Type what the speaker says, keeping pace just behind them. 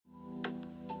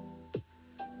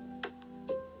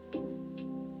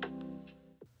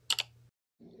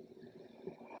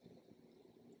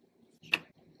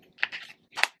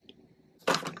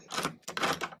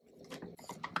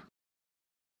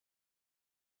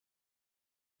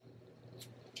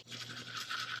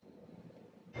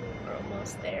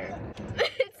almost there.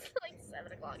 It's like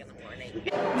 7 o'clock in the morning.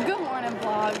 Good morning,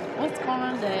 vlog. What's going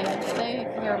on today? Today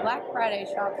we are Black Friday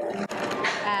shopping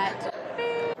at...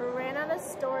 We ran out of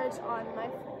storage on my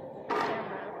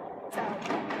camera, so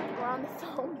we're on the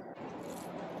phone.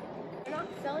 We're not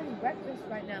selling breakfast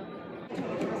right now.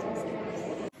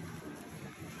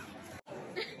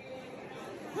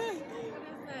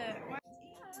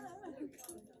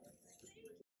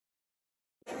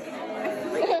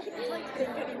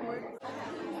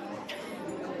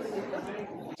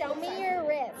 Show me your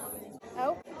wrist.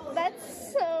 Oh,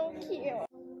 that's so cute.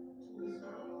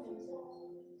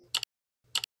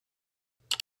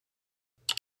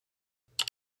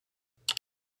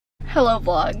 Hello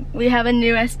vlog. We have a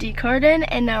new SD card in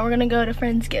and now we're gonna go to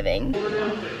Friendsgiving.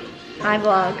 Hi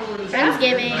vlog.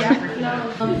 Friendsgiving.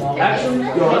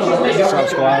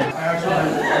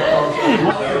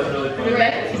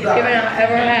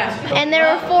 And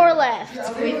there were 4 left.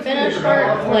 We finished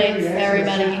our plates,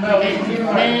 everybody,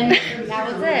 and then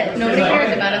that was it. Nobody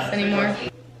cares about us anymore.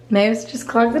 Mavis just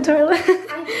clogged the toilet.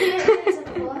 I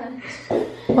can't.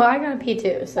 Well, I gotta pee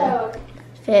too, so.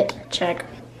 Fit check.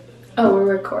 Oh, we're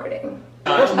recording.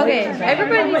 Okay,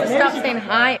 everybody needs to stop saying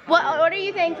hi. What are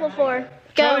you thankful for?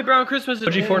 Go. Charlie Brown Christmas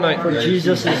OG Fortnite. For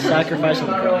Jesus' sacrifice on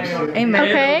the cross. Amen.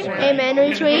 Okay, amen,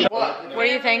 retweet. What are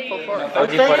you thankful for?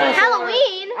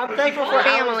 Halloween? I'm thankful for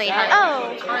Family.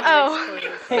 Oh.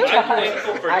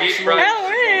 Thankful for deep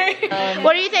fried.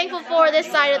 What are you thankful for this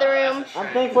side of the room? I'm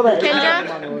thankful that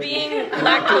Kendra? Being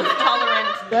lactose tolerant.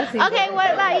 Okay,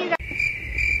 what about you guys?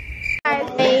 I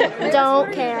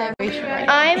don't care.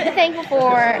 I'm thankful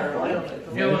for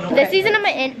this season I'm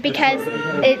in because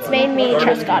it's made me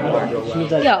trust God more.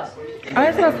 Yo, I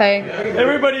was gonna say.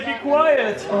 Everybody be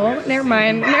quiet. Oh, never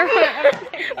mind. Never mind.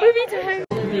 Movie time.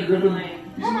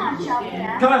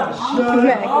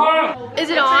 Is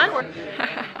it on?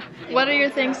 What are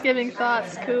your Thanksgiving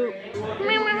thoughts, Coop?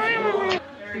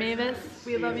 Mavis,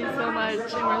 we love you so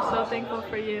much and we're so thankful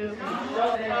for you.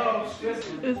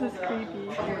 This is creepy.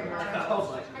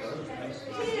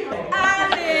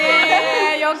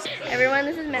 Everyone,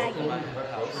 this is Maggie.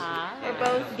 We're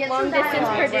both long distance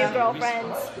Purdue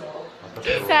girlfriends.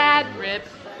 Sad. Rip.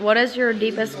 What is your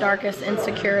deepest, darkest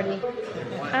insecurity?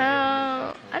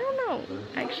 I don't know,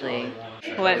 actually.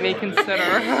 Let me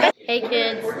consider. Hey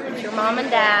kids, it's your mom and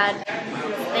dad.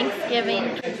 It's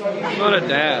Thanksgiving. I'm not a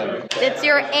dad. It's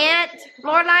your Aunt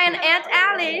Lorelai and Aunt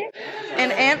Allie.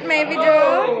 And Aunt Mavis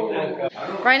Jo.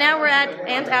 Right now we're at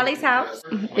Aunt Allie's house.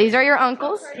 These are your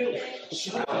uncles.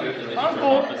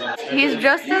 Uncle. He's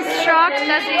just as shocked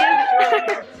as you.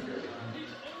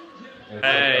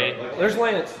 Hey. There's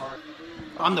Lance.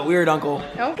 I'm the weird uncle.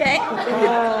 Okay.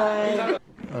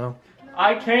 Oh.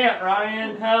 I can't,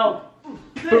 Ryan. Help.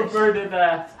 Who did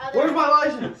that? Where's my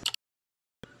license?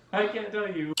 I can't tell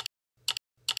you.